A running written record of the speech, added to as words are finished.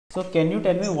So can you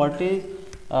tell me what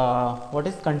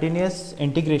is continuous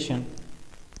integration?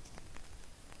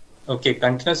 Okay,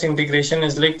 continuous integration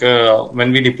is like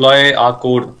when we deploy our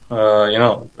code,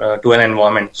 to an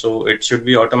environment. So it should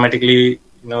be automatically,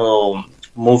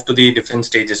 move to the different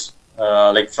stages.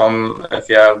 Like from if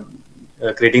you are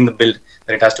creating the build,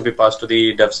 then it has to be passed to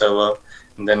the dev server,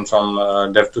 and then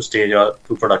from dev to stage or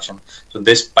to production. So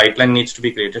this pipeline needs to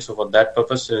be created. So for that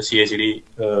purpose, CI/CD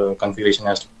configuration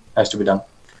has to be done.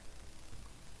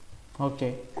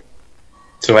 Okay.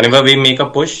 So whenever we make a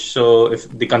push, so if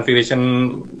the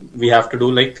configuration we have to do,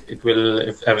 like it will,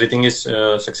 if everything is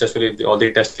successfully, all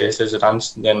the test cases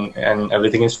runs, then and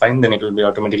everything is fine, then it will be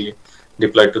automatically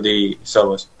deployed to the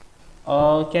servers.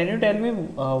 Can you tell me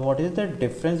what is the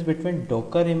difference between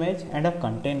Docker image and a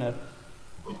container?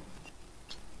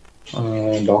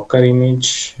 Docker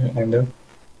image and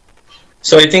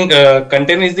so I think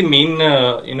container is the main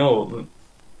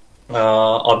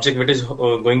object which is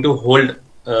going to hold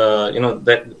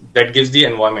that gives the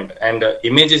environment, and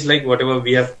image is like whatever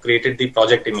we have created the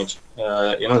project image,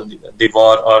 the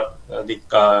var or the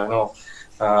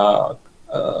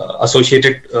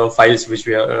associated files which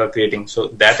we are creating. So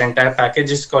that entire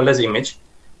package is called as image,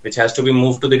 which has to be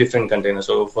moved to the different containers.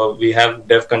 So we have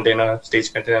dev container,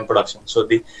 stage container, and production. So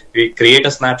we create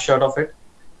a snapshot of it,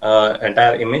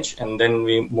 entire image, and then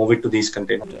we move it to these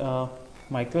containers.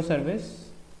 Microservice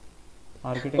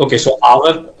architecture. Okay, so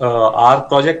our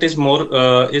project is more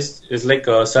is like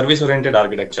a service oriented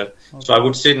architecture. Okay. So I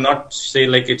would not say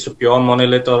like it's a pure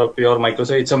monolith or a pure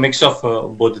microservice. It's a mix of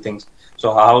both the things.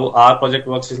 So how our project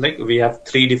works is like we have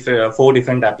four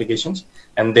different applications,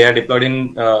 and they are deployed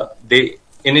in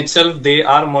they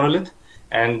are monolith,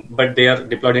 but they are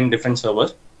deployed in different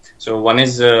servers. So one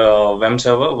is VM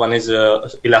server, one is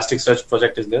Elasticsearch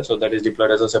project is there, so that is deployed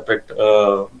as a separate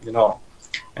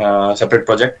separate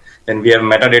project. Then we have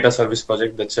metadata service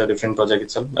project, that's a different project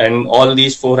itself, and all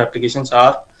these four applications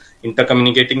are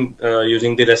intercommunicating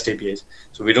using the REST APIs.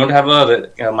 So we don't have a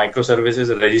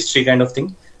microservices, a registry kind of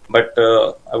thing, but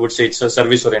I would say it's a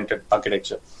service oriented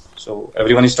architecture. So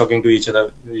everyone is talking to each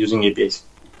other using APIs.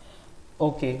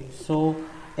 Okay, so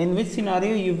in which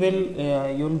scenario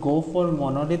you'll go for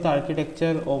monolith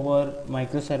architecture over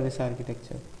microservice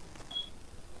architecture?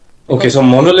 Okay, so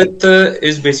monolith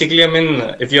is basically, I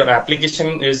mean, if your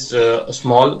application is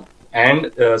small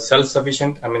and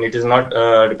self-sufficient, I mean, it is not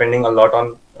depending a lot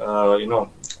on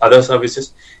other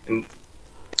services,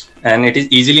 and it is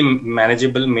easily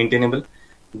manageable, maintainable,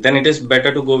 then it is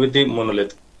better to go with the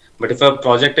monolith. But if a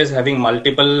project is having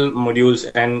multiple modules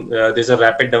and there's a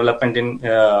rapid development in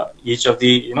each of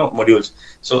the modules,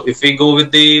 so if we go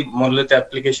with the monolith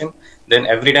application, then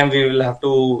every time we will have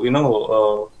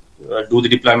to do the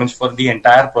deployments for the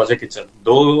entire project itself.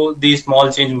 Though the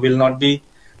small change will not be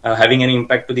having any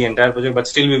impact to the entire project, but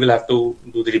still we will have to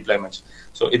do the deployments.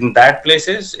 So in that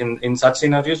places, in such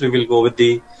scenarios, we will go with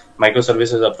the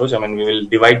microservices approach. I mean, we will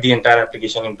divide the entire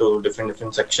application into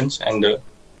different sections, and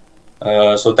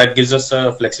so that gives us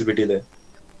flexibility there.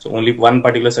 So only one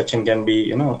particular section can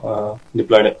be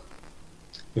deployed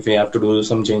if we have to do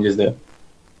some changes there.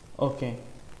 Okay,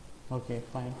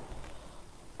 fine.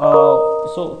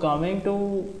 So coming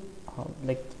to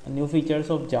like new features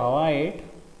of Java 8.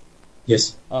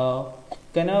 Yes. Do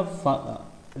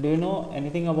you know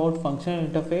anything about functional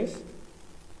interface?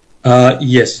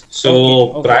 Yes.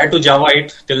 So prior to Java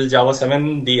 8 till Java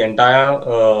 7, the entire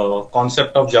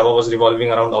concept of Java was revolving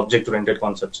around object-oriented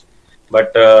concepts.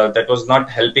 But that was not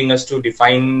helping us to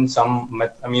define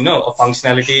a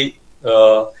functionality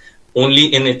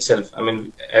only in itself. I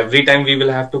mean, every time we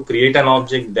will have to create an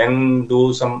object, then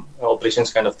do some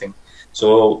operations kind of thing.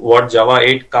 So what Java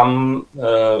 8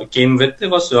 came with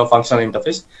was a functional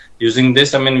interface. Using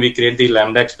this, I mean, we create the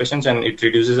lambda expressions, and it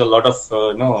reduces a lot of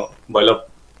boiler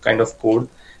kind of code,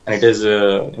 and it is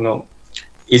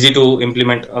easy to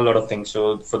implement a lot of things.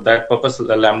 So for that purpose,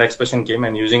 the lambda expression came,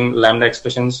 and using lambda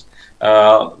expressions,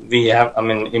 we have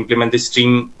implement the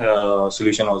stream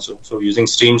solution also. So using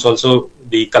streams also,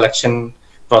 the collection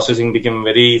processing became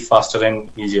very faster and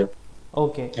easier.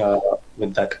 Okay.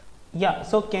 With that. Yeah.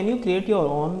 So can you create your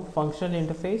own functional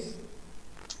interface?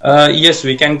 Yes,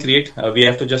 we can create. We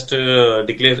have to just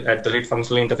declare @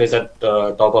 functional interface at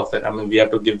top of that. I mean, we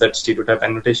have to give that stereotype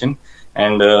annotation,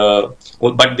 and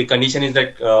but the condition is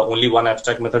that only one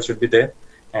abstract method should be there,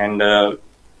 and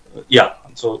yeah.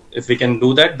 So if we can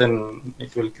do that, then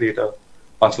it will create a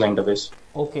functional interface.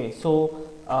 Okay, so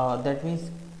that means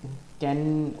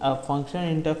can a functional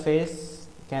interface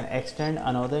can extend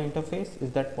another interface?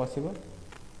 Is that possible?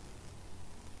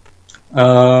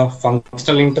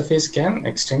 Functional interface can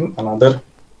extend another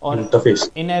or interface.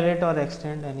 inherit or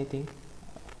extend anything?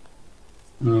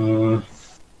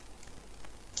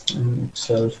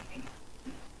 Itself.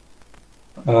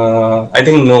 I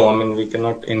think no. I mean, we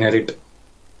cannot inherit.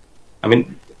 I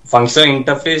mean, functional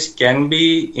interface can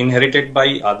be inherited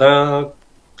by other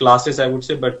classes, I would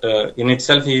say, but in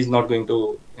itself, he is not going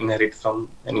to inherit from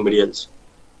anybody else.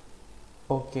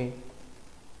 Okay.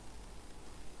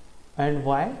 And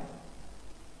why?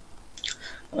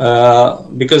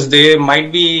 Because there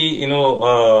might be,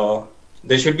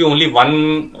 there should be only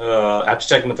one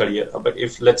abstract method here. But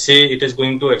if, let's say, it is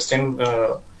going to extend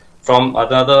from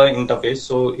another interface,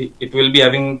 so it will be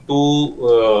having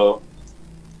two,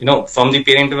 from the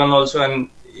parent one also, and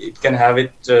it can have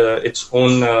its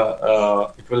own.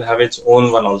 It will have its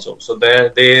own one also. So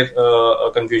there,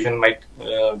 a confusion might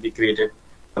be created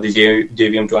for the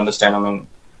JVM to understand. I mean,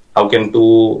 how can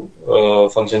two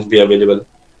functions be available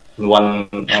in one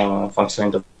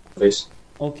functional interface?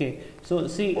 Okay, so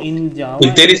see in Java,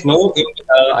 If there is no,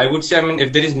 I would say, I mean,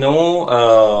 if there is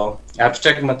no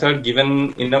abstract method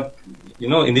given in a,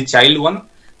 in the child one,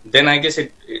 then I guess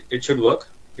it should work.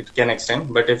 It can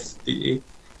extend. But if the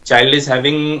child is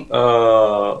having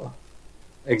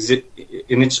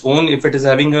in its own, if it is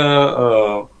having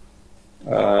a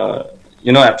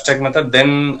abstract method,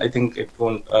 then I think it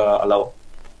won't allow.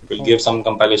 It will give some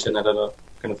compilation error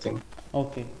kind of thing.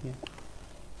 Okay, yeah.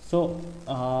 So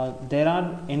there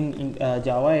are in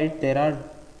Java 8 there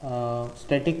are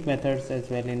static methods as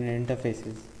well in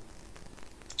interfaces.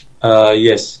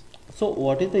 Yes. So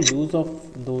what is the use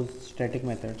of those static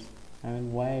methods? I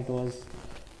mean, why it was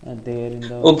there in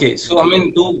the... Okay, so I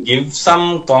mean, to give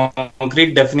some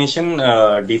concrete definition,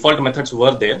 default methods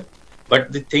were there,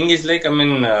 but the thing is, like, I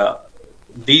mean,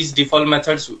 these default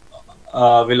methods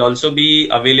will also be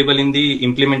available in the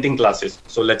implementing classes.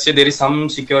 So let's say there is some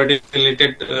security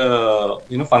related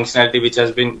functionality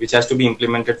which has to be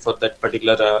implemented for that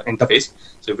particular interface.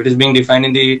 So if it is being defined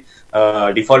in the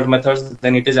default methods,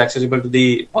 then it is accessible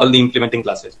to all the implementing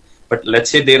classes. But let's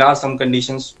say there are some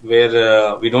conditions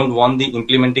where we don't want the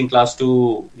implementing class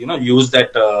to use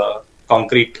that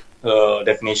concrete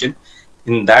definition.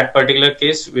 In that particular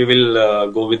case, we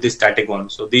will go with the static one.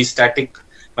 So these static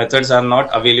methods are not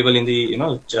available in the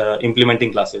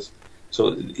implementing classes.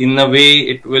 So in a way,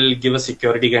 it will give a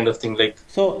security kind of thing, like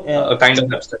a kind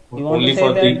of abstract. You want only to say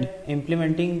for that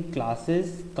implementing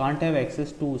classes can't have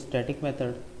access to static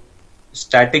method?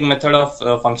 Static method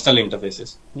of functional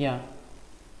interfaces. Yeah.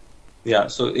 Yeah.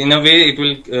 So in a way, it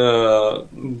will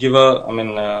give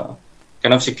a,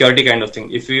 kind of security kind of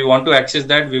thing. If we want to access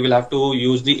that, we will have to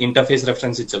use the interface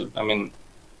reference itself. I mean,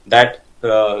 that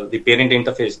the parent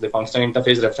interface, the functional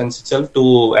interface reference itself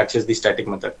to access the static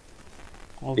method.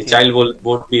 Okay. The child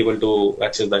won't be able to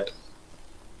access that.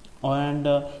 And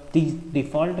these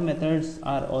default methods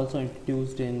are also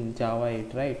introduced in Java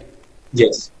 8, right?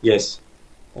 Yes. Yes.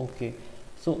 Okay.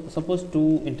 So suppose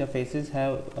two interfaces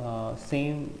have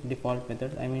same default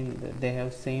method. I mean, they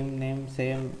have same name,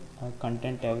 same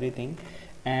content, everything,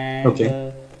 and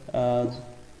okay.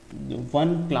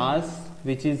 One class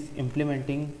which is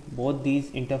implementing both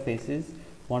these interfaces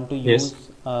want to use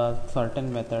a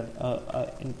certain method,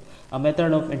 a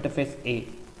method of interface A.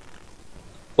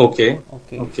 Okay.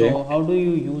 So how do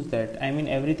you use that? I mean,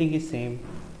 everything is same.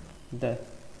 The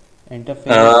interface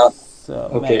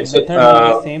method is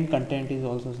same, content is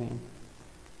also same.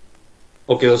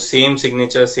 Okay, so same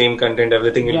signature, same content,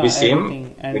 everything will be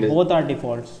same. Everything. And both are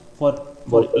defaults for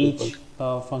each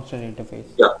functional interface.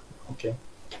 Yeah. Okay.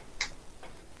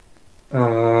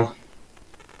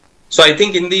 So I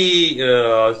think in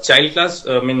the child class,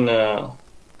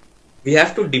 we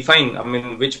have to define,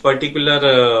 which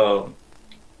particular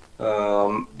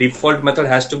default method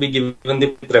has to be given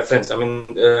the preference.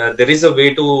 There is a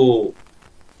way to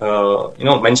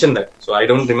mention that. So I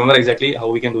don't remember exactly how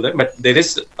we can do that, but there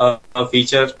is a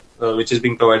feature which is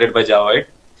being provided by Java 8,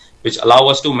 which allow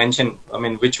us to mention,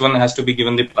 which one has to be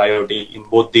given the priority in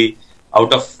both the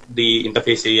out of the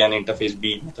interface A and interface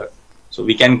B method. So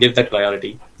we can give that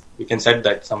priority. We can set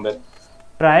that somewhere.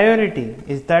 Priority,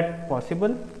 is that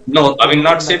possible? No, I will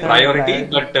not say priority,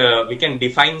 but we can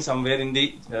define somewhere in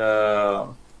the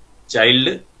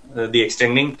child, the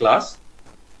extending class,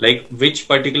 like which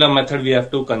particular method we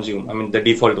have to consume. The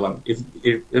default one.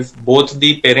 If both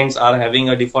the parents are having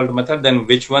a default method, then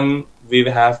which one we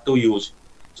have to use.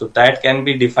 So that can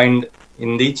be defined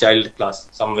in the child class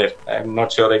somewhere. I am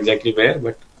not sure exactly where,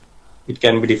 but it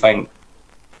can be defined.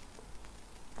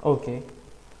 Okay.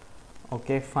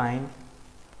 Okay, fine.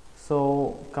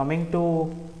 So coming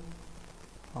to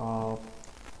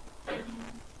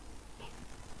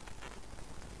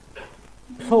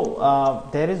So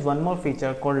there is one more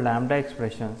feature called lambda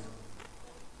expressions.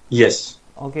 Yes.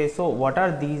 Okay, so what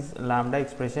are these lambda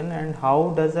expression and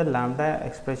how does a lambda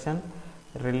expression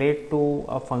relate to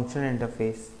a function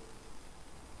interface?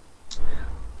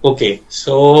 Okay,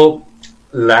 so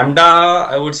lambda,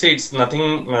 I would say it's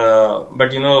nothing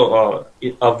but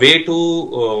a way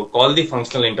to call the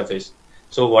functional interface.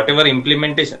 So whatever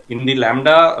implementation in the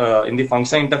lambda in the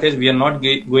functional interface, we are not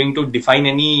going to define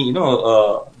any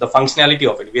the functionality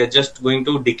of it. We are just going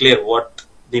to declare what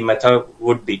the method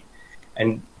would be,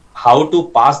 and how to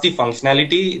pass the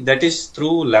functionality, that is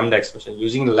through lambda expression.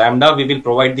 Using lambda, we will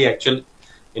provide the actual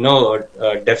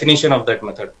definition of that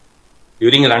method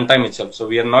during runtime itself. So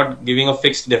we are not giving a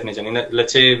fixed definition.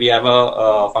 Let's say we have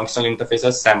a functional interface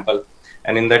as sample,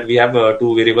 and in that we have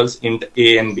two variables, int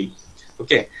a and b.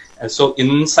 Okay, and so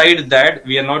inside that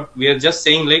we are just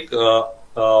saying like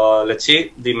let's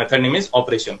say the method name is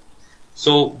operation.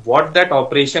 So what that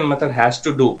operation method has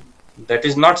to do, that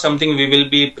is not something we will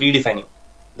be predefining.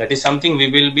 That is something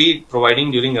we will be providing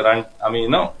during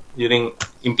during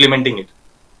implementing it.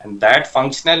 And that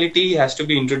functionality has to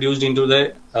be introduced into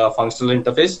the functional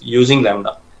interface using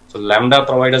lambda. So lambda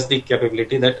provides us the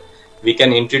capability that we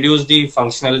can introduce the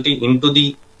functionality into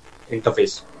the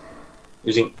interface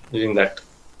using that.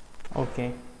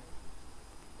 Okay.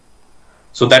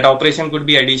 So that operation could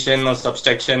be addition or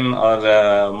subtraction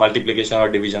or multiplication or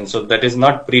division. So that is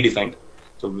not predefined.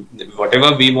 So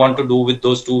whatever we want to do with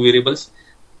those two variables,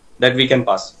 that we can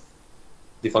pass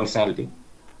the functionality.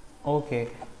 Okay.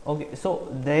 Okay, so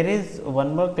there is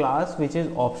one more class which is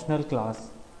optional class.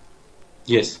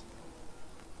 Yes.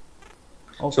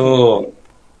 Okay. So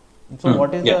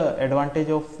what is the advantage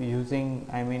of using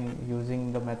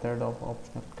the method of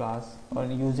optional class or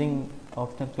using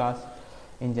optional class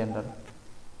in general?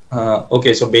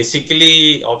 Okay, so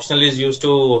basically optional is used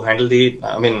to handle the,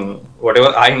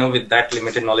 whatever I know with that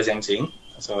limited knowledge I'm saying.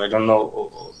 So I don't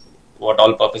know what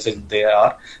all purposes they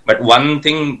are, but one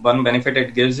benefit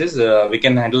it gives is we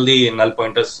can handle the null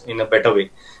pointers in a better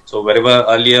way. So wherever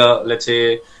earlier, let's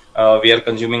say we are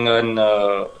consuming an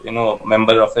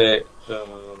member of a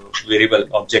variable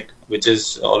object which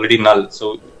is already null.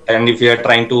 So, and if we are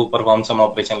trying to perform some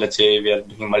operation, let's say we are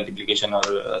doing multiplication or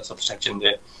subtraction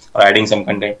there, or adding some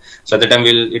content, so at the time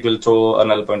it will throw a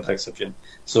null pointer exception.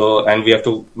 So, and we have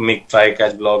to make try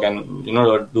catch block and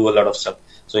do a lot of stuff.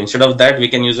 So instead of that, we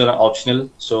can use an optional.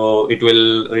 So it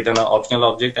will return an optional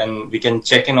object, and we can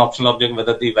check in optional object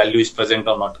whether the value is present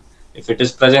or not. If it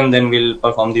is present, then we'll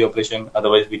perform the operation.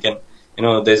 Otherwise, we can,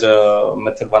 there's a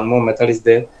method. One more method is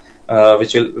there,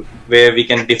 where we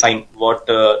can define what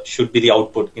should be the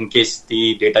output in case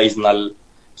the data is null.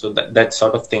 So that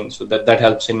sort of thing. So that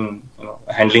helps in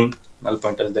handling null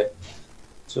pointers there.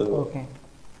 So okay.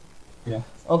 Yeah.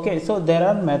 Okay, so there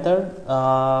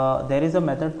is a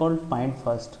method called find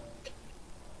first.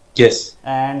 Yes.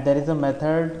 And there is a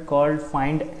method called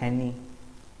find any.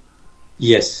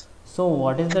 Yes. So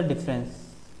what is the difference?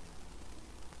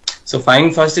 So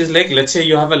find first is like, let's say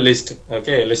you have a list.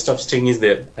 Okay, a list of string is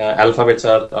there. Alphabets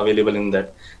are available in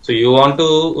that. So you want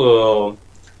to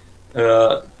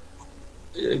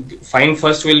find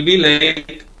first will be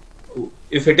like,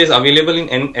 if it is available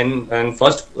in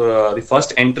first the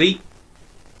first entry,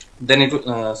 then it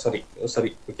will sorry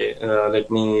okay, let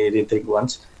me rethink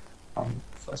once.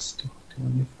 First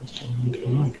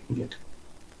get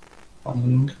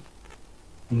find.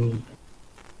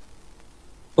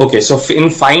 Okay, so in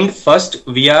find first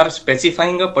we are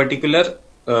specifying a particular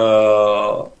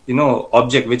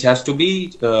object which has to be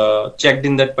checked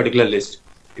in that particular list.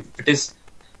 If it is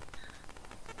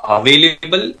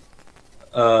available,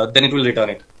 then it will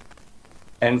return it.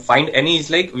 And find any is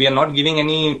like, we are not giving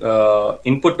any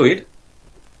input to it.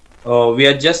 We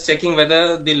are just checking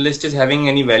whether the list is having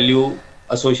any value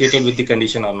associated with the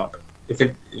condition or not. If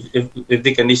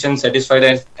the condition satisfied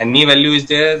as any value is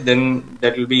there, then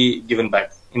that will be given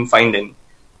back in find any.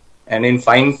 And in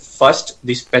find first,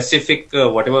 the specific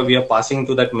whatever we are passing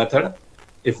to that method,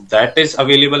 if that is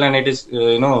available and it is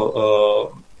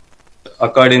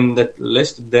occurred in that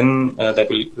list, then that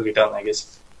will return, I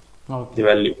guess, okay, the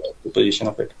value, the position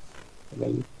of it. The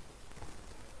value.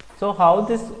 So how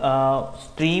this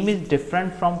stream is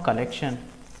different from collection?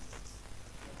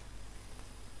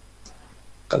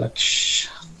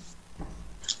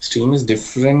 Stream is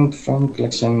different from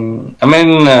collection.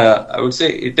 I would say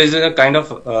it is a kind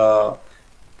of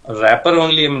wrapper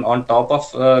only. On top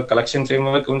of collection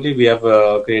framework only, we have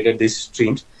created these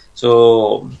streams.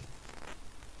 So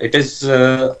it is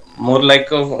more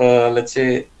like of let's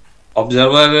say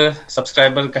observer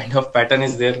subscriber kind of pattern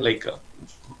is there. Like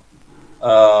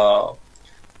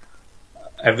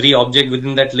every object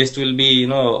within that list will be,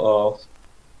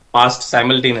 passed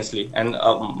simultaneously, and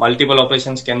multiple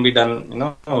operations can be done,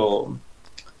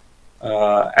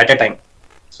 at a time.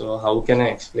 So how can I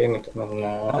explain it? I mean,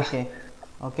 Okay.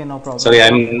 Okay, no problem. sorry,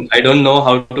 I don't know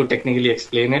how to technically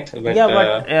explain it, but Yeah,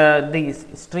 but the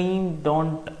stream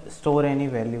don't store any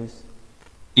values.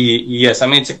 yes, I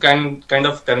mean, it's a kind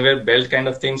of conveyor belt kind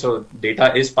of thing. So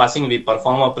data is passing, we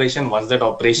perform operation. Once that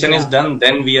operation is done,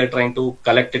 then we are trying to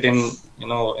collect it in,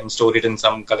 and store it in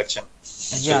some collection.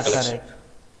 Yeah, collection. correct.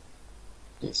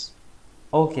 Yes.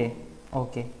 Okay,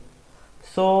 okay.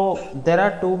 So there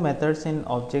are two methods in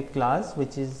object class,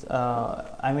 which is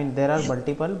I mean there are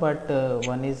multiple, but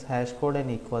one is hash code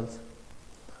and equals.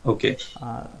 Okay.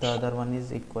 The other one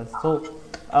is equals. So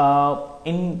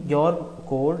in your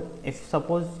code, if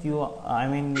suppose you I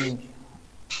mean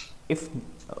if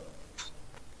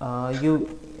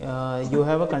you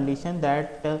have a condition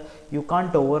that you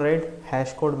can't override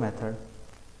hash code method.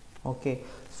 Okay,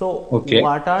 so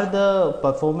what are the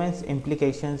performance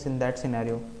implications in that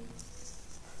scenario?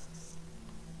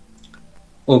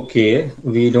 Okay,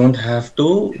 we don't have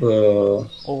to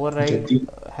override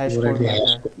hash code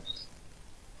method.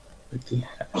 The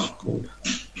hash code.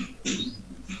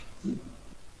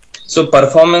 So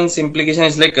performance implication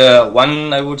is like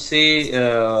one, I would say,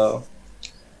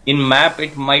 in map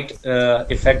it might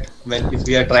affect when if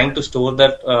we are trying to store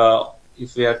that,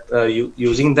 if we are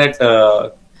using that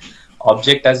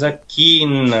object as a key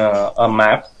in a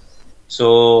map.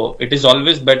 So it is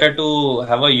always better to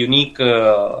have a unique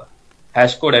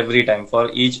hash code every time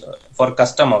for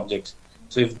custom objects.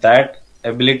 So if that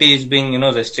ability is being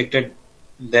restricted,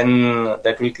 then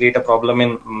that will create a problem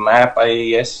in map, I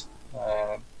guess.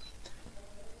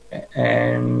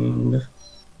 And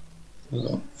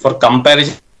for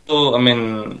comparison, so I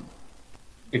mean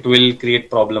it will create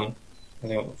problem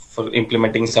for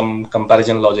implementing some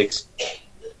comparison logics.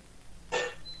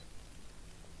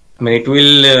 I mean, it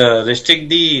will restrict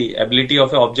the ability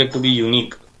of an object to be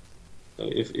unique. So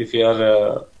if you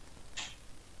are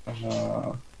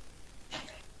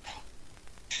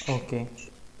okay.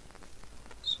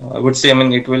 So I would say, I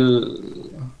mean, it will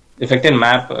affect in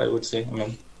map. I would say, I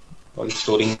mean, while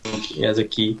storing as a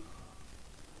key.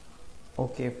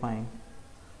 Okay, fine.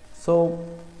 So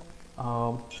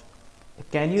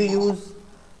can you use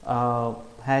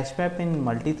hashmap in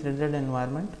multi-threaded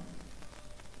environment?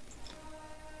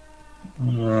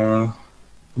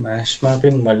 Hashmap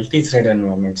in multi-thread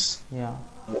environments. Yeah.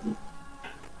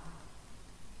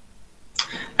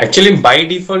 Actually, by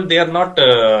default, they are not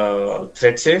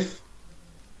thread safe.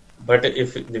 But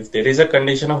if there is a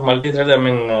condition of multi-thread, I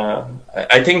mean,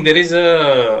 I think there is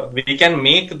we can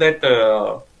make that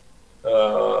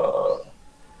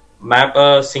map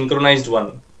a synchronized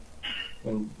one. I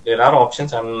mean, there are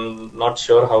options. I'm not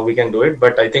sure how we can do it,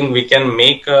 but I think we can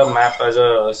make a map as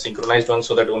a synchronized one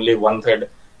so that only one thread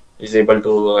is able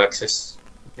to access.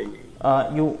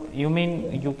 You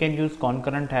mean you can use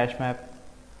concurrent hash map?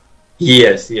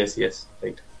 Yes,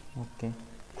 right. Okay.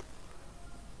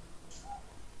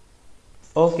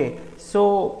 Okay,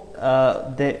 so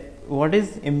what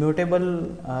is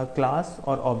immutable class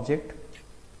or object?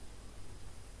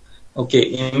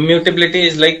 Okay, immutability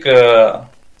is like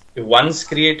once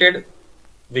created,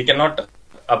 we cannot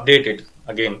update it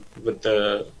again with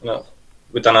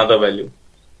with another value.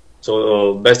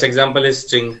 So best example is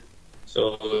string.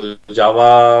 So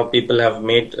Java people have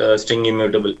made string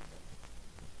immutable.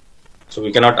 So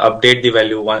we cannot update the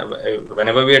value.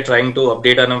 Whenever we are trying to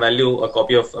update on a value, a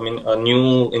copy of, a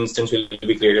new instance will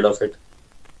be created of it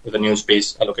with a new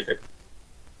space allocated.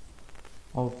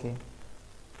 Okay.